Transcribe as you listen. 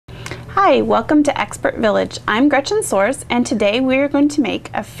Hi, welcome to Expert Village. I'm Gretchen Soares, and today we are going to make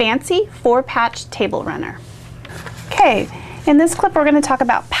a fancy 4-patch table runner. Okay, in this clip we're going to talk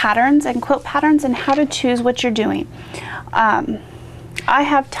about patterns and quilt patterns and how to choose what you're doing. I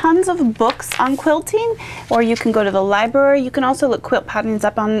have tons of books on quilting, or you can go to the library. You can also look quilt patterns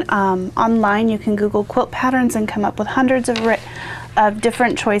up on online. You can Google quilt patterns and come up with hundreds of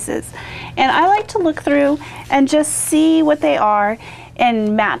different choices. And I like to look through and just see what they are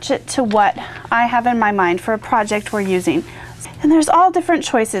and match it to what I have in my mind for a project we're using. And there's all different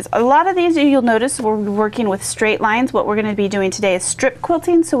choices. A lot of these you'll notice we're working with straight lines. What we're going to be doing today is strip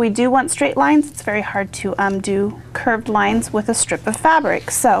quilting, so we do want straight lines. It's very hard to do curved lines with a strip of fabric.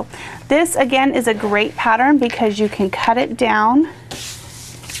 So this again is a great pattern because you can cut it down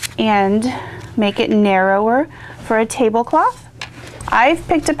and make it narrower for a tablecloth. I've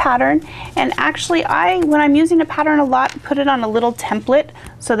picked a pattern, and actually when I'm using a pattern a lot, put it on a little template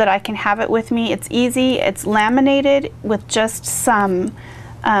so that I can have it with me. It's easy, it's laminated with just some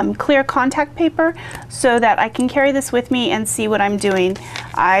clear contact paper so that I can carry this with me and see what I'm doing.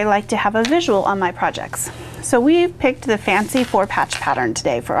 I like to have a visual on my projects. So we've picked the fancy 4-patch pattern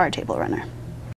today for our table runner.